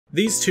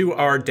These two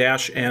are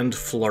Dash and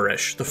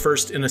Flourish, the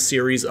first in a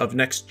series of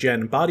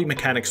next-gen body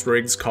mechanics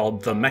rigs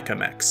called the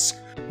Mecha-Mechs.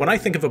 When I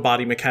think of a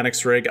body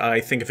mechanics rig, I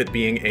think of it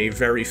being a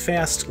very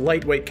fast,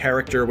 lightweight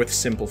character with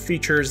simple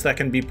features that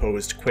can be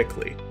posed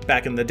quickly.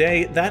 Back in the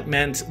day, that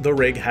meant the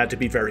rig had to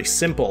be very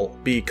simple,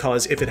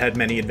 because if it had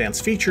many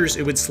advanced features,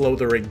 it would slow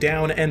the rig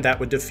down and that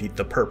would defeat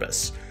the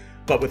purpose.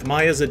 But with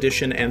Maya's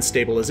addition and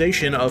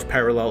stabilization of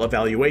parallel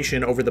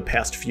evaluation over the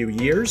past few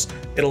years,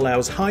 it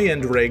allows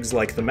high-end rigs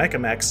like the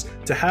Mecha-Mechs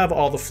to have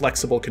all the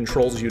flexible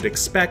controls you'd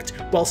expect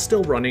while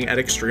still running at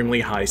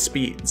extremely high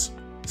speeds.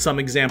 Some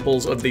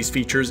examples of these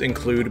features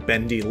include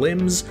bendy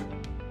limbs,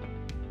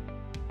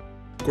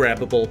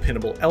 grabbable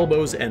pinnable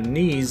elbows and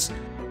knees,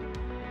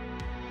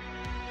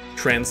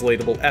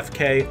 translatable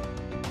FK,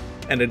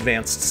 an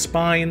advanced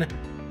spine,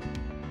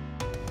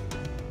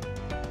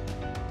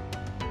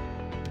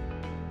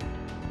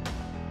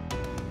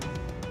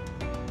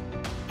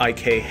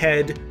 IK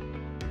head,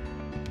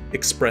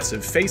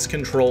 expressive face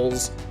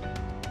controls,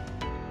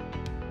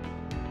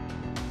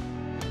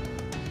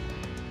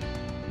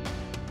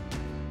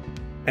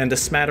 and a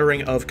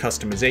smattering of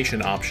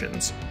customization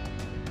options.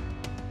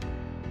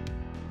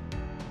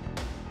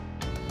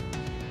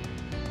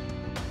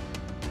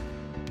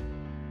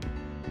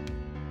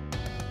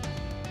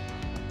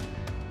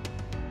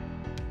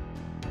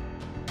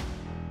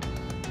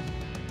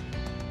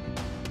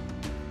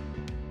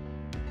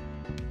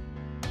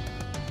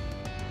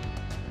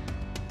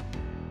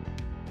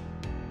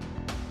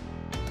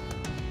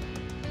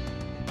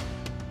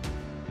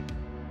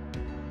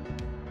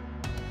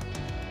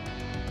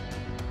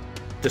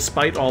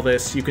 Despite all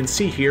this, you can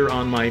see here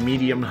on my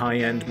medium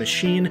high-end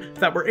machine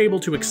that we're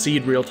able to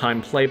exceed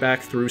real-time playback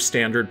through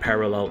standard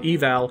parallel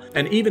eval,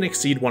 and even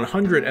exceed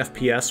 100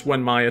 FPS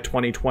when Maya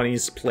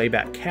 2020's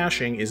playback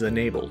caching is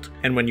enabled.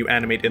 And when you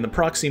animate in the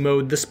proxy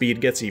mode, the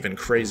speed gets even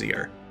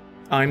crazier.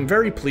 I'm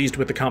very pleased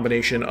with the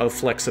combination of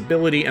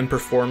flexibility and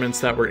performance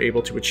that we're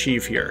able to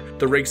achieve here.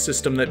 The rig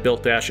system that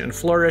built Dash and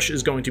Flourish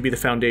is going to be the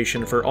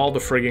foundation for all the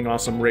frigging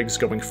awesome rigs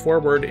going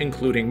forward,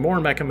 including more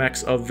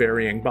Mecha-Mechs of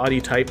varying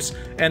body types,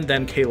 and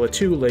then Kayla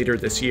 2 later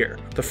this year.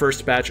 The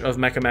first batch of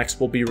Mecha-Mechs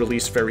will be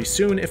released very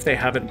soon if they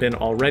haven't been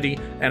already,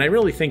 and I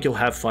really think you'll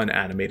have fun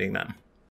animating them.